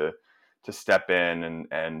kind of to step in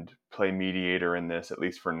and play mediator in this, at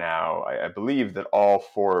least for now. I believe that all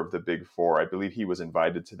four of the big four, I believe he was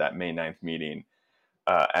invited to that May 9th meeting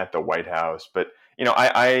at the White House. But,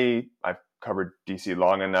 I've covered DC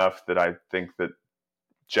long enough that I think that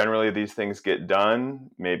generally these things get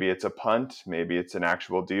done. Maybe it's a punt, maybe it's an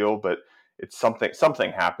actual deal, but it's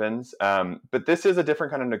something happens. But this is a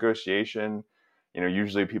different kind of negotiation.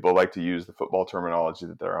 Usually people like to use the football terminology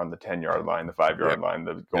that they're on the 10-yard line, the 5-yard line,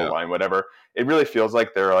 the goal line, whatever. It really feels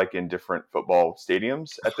like they're like in different football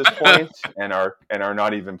stadiums at this point and are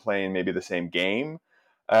not even playing maybe the same game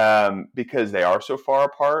because they are so far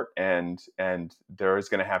apart, and there is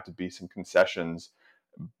going to have to be some concessions.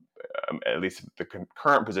 At least the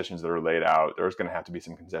current positions that are laid out, there's going to have to be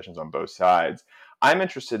some concessions on both sides. I'm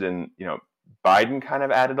interested in, Biden kind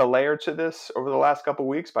of added a layer to this over the last couple of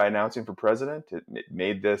weeks by announcing for president. It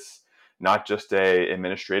made this not just a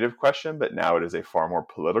administrative question, but now it is a far more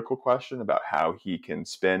political question about how he can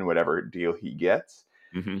spin whatever deal he gets,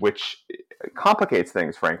 which complicates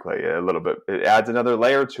things, frankly, a little bit. It adds another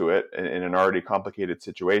layer to it in an already complicated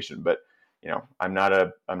situation. But, I'm not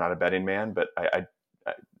a betting man, but I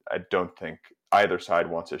don't think either side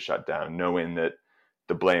wants it shut down, knowing that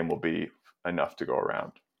the blame will be enough to go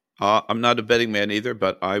around. I'm not a betting man either,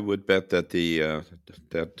 but I would bet that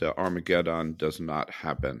that Armageddon does not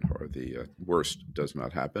happen, or the worst does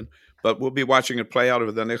not happen. But we'll be watching it play out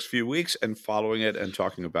over the next few weeks and following it and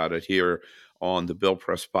talking about it here on the Bill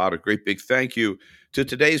Press Pod. A great big thank you to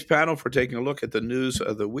today's panel for taking a look at the news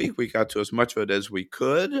of the week. We got to as much of it as we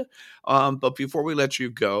could. But before we let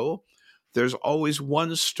you go, there's always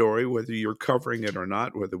one story, whether you're covering it or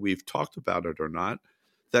not, whether we've talked about it or not,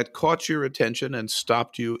 that caught your attention and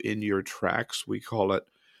stopped you in your tracks. We call it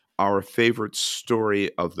our favorite story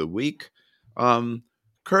of the week.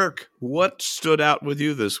 Kirk, what stood out with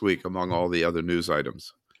you this week among all the other news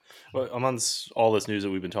items? Well, amongst all this news that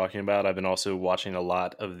we've been talking about, I've been also watching a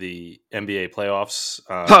lot of the NBA playoffs.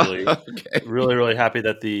 Really happy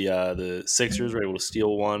that the Sixers were able to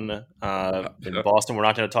steal one in Boston. We're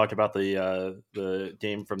not going to talk about the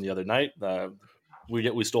game from the other night.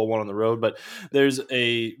 We stole one on the road, but there's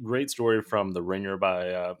a great story from The Ringer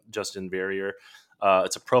by Justin Verrier.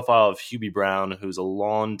 It's a profile of Hubie Brown, who's a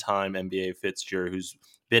longtime NBA fixture, who's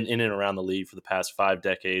been in and around the league for the past 5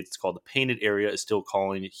 decades. It's called The Painted Area is still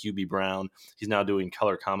calling Hubie Brown. He's now doing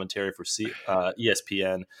color commentary for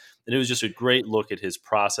ESPN. And it was just a great look at his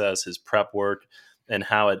process, his prep work, and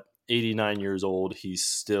how at 89 years old, he's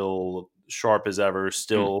still sharp as ever,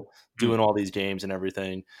 still doing all these games and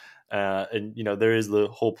everything. And, there is the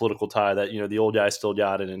whole political tie that, the old guy still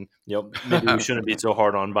got it. And, maybe we shouldn't be so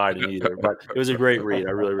hard on Biden either. But it was a great read.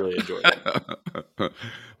 I really, really enjoyed it.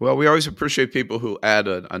 Well, we always appreciate people who add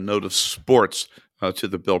a note of sports to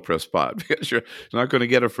the Bill Press Pod, because you're not going to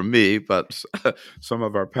get it from me, but some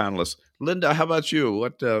of our panelists. Linda, how about you?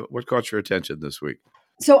 What caught your attention this week?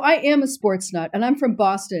 So I am a sports nut, and I'm from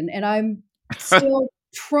Boston, and I'm still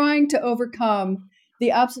trying to overcome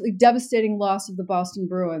the absolutely devastating loss of the Boston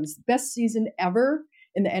Bruins. Best season ever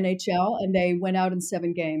in the NHL, and they went out in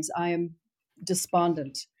 7 games. I am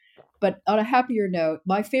despondent. But on a happier note,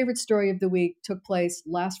 my favorite story of the week took place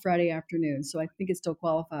last Friday afternoon, so I think it still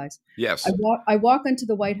qualifies. Yes. I walk onto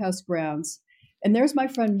the White House grounds, and there's my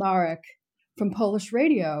friend Marek from Polish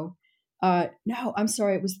Radio. No, I'm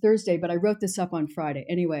sorry, it was Thursday, but I wrote this up on Friday.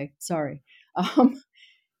 Anyway, sorry.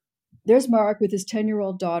 There's Marek with his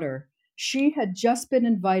 10-year-old daughter. She had just been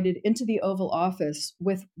invited into the Oval Office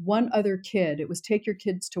with one other kid. It was Take Your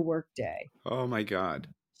Kids to Work Day. Oh, my God.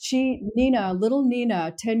 Little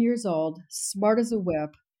Nina, 10 years old, smart as a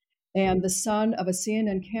whip, and the son of a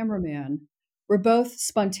CNN cameraman were both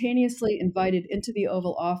spontaneously invited into the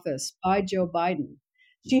Oval Office by Joe Biden.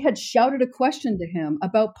 She had shouted a question to him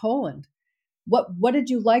about Poland. What did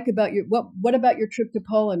you like about what about your trip to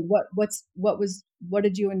Poland? What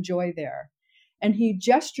did you enjoy there? And he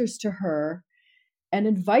gestures to her and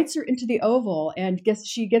invites her into the Oval, and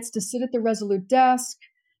she gets to sit at the Resolute desk.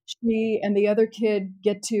 She and the other kid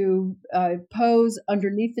get to pose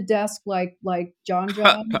underneath the desk like John,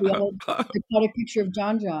 the old iconic picture of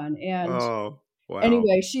John. And wow.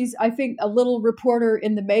 Anyway, she's, I think, a little reporter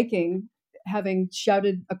in the making, having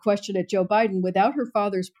shouted a question at Joe Biden without her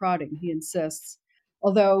father's prodding, he insists.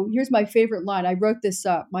 Although, here's my favorite line. I wrote this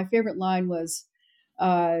up. My favorite line was,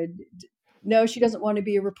 no, she doesn't want to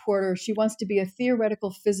be a reporter. She wants to be a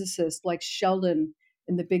theoretical physicist like Sheldon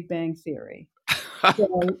in The Big Bang Theory. So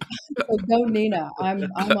go Nina. I'm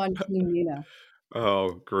on Team Nina.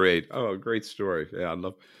 Oh, great. Oh, great story. Yeah, I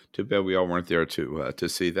love. Too bad we all weren't there to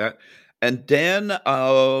see that. And Dan,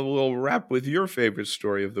 we'll wrap with your favorite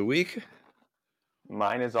story of the week.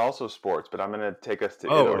 Mine is also sports, but I'm going to take us to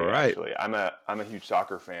Italy. Right. Actually, I'm a huge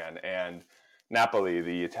soccer fan, and Napoli,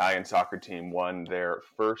 the Italian soccer team, won their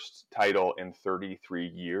first title in 33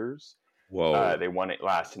 years. Whoa! They won it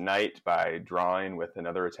last night by drawing with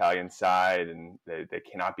another Italian side, and they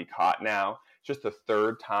cannot be caught now. It's just the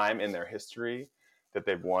third time in their history that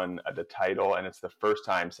they've won the title, and it's the first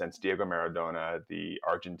time since Diego Maradona, the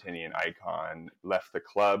Argentinian icon, left the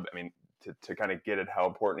club. I mean, to kind of get at how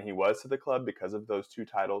important he was to the club because of those 2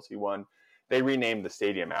 titles he won, they renamed the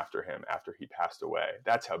stadium after him after he passed away.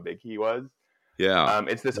 That's how big he was. Yeah.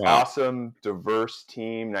 It's this awesome, diverse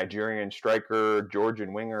team, Nigerian striker,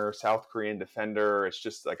 Georgian winger, South Korean defender. It's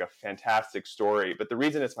just like a fantastic story. But the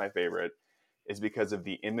reason it's my favorite is because of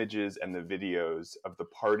the images and the videos of the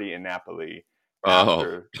party in Napoli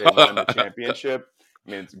after they won the championship.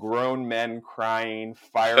 I mean, it's grown men crying,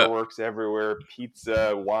 fireworks everywhere,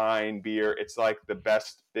 pizza, wine, beer. It's like the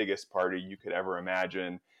best, biggest party you could ever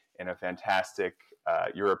imagine in a fantastic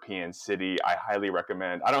European city. I highly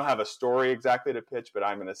recommend. I don't have a story exactly to pitch, but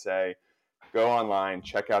I'm going to say go online,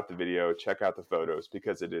 check out the video, check out the photos,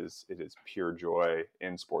 because it is pure joy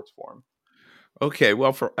in sports form. Okay,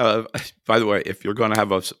 well, by the way, if you're going to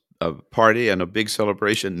have a party and a big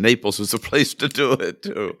celebration, Naples is the place to do it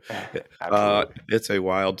too. It's a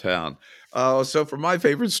wild town. So for my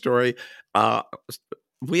favorite story,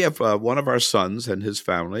 we have one of our sons and his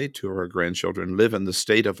family, 2 of our grandchildren, live in the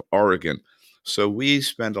state of Oregon. So we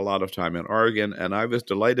spend a lot of time in Oregon, and I was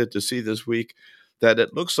delighted to see this week that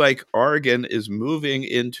it looks like Oregon is moving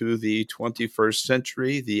into the 21st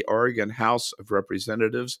century. The Oregon House of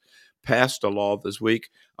Representatives passed a law this week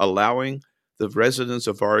allowing the residents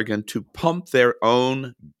of Oregon to pump their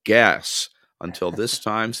own gas. Until this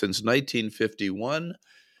time, since 1951,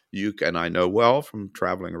 and I know well from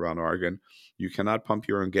traveling around Oregon, you cannot pump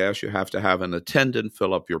your own gas. You have to have an attendant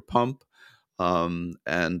fill up your pump.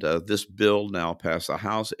 This bill now passed the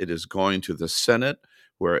House. It is going to the Senate,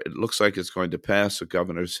 where it looks like it's going to pass. The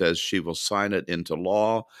governor says she will sign it into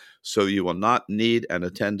law. So you will not need an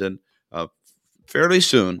attendant fairly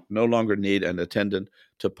soon, no longer need an attendant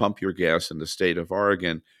to pump your gas in the state of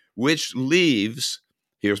Oregon, which leaves,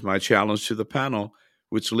 here's my challenge to the panel,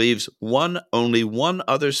 which leaves only one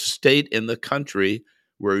other state in the country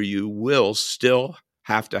where you will still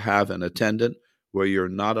have to have an attendant, where you're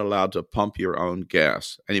not allowed to pump your own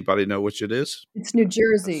gas. Anybody know which it is? It's New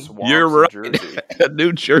Jersey. You're right.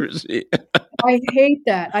 New Jersey. I hate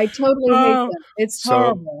that. I totally hate that. It's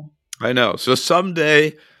horrible. I know. So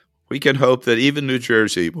someday we can hope that even New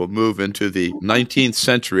Jersey will move into the 19th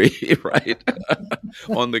century, right,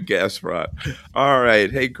 on the gas front. All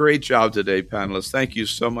right. Hey, great job today, panelists. Thank you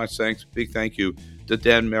so much. Big thank you to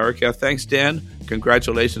Dan Merrick. Thanks, Dan.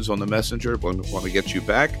 Congratulations on the Messenger. We want to get you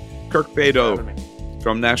back. Kirk Beto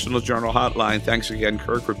from National Journal Hotline. Thanks again,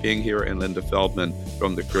 Kirk, for being here, and Linda Feldman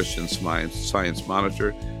from the Christian Science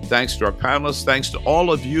Monitor. Thanks to our panelists. Thanks to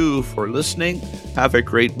all of you for listening. Have a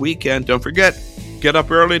great weekend. Don't forget, Get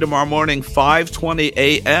up early tomorrow morning. 5:20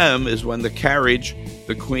 a.m. is when the carriage,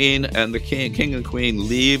 the Queen and the King and Queen,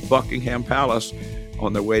 leave Buckingham Palace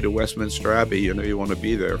on their way to Westminster Abbey. You know you want to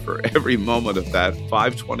be there for every moment of that.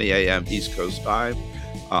 5:20 a.m. East Coast time.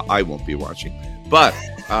 I won't be watching. But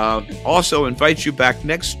also invite you back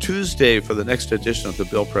next Tuesday for the next edition of the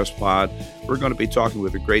Bill Press Pod. We're going to be talking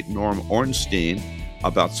with the great Norm Ornstein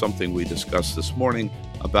about something we discussed this morning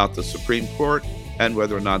about the Supreme Court and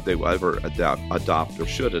whether or not they will ever adopt or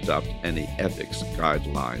should adopt any ethics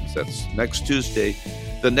guidelines. That's next Tuesday,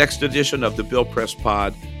 the next edition of the Bill Press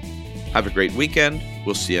Pod. Have a great weekend.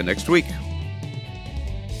 We'll see you next week.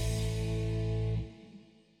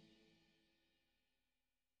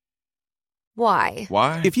 Why?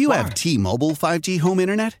 Why? If you have T-Mobile 5G home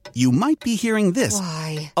internet, you might be hearing this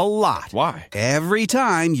Why? a lot. Why? Every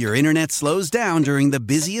time your internet slows down during the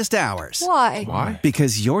busiest hours. Why? Why?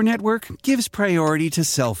 Because your network gives priority to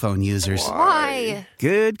cell phone users. Why?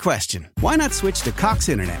 Good question. Why not switch to Cox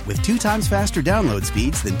Internet with 2 times faster download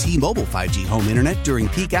speeds than T-Mobile 5G home internet during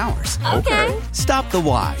peak hours? Okay. Stop the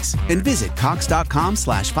whys and visit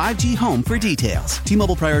cox.com/5G home for details.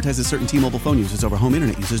 T-Mobile prioritizes certain T-Mobile phone users over home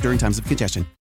internet users during times of congestion.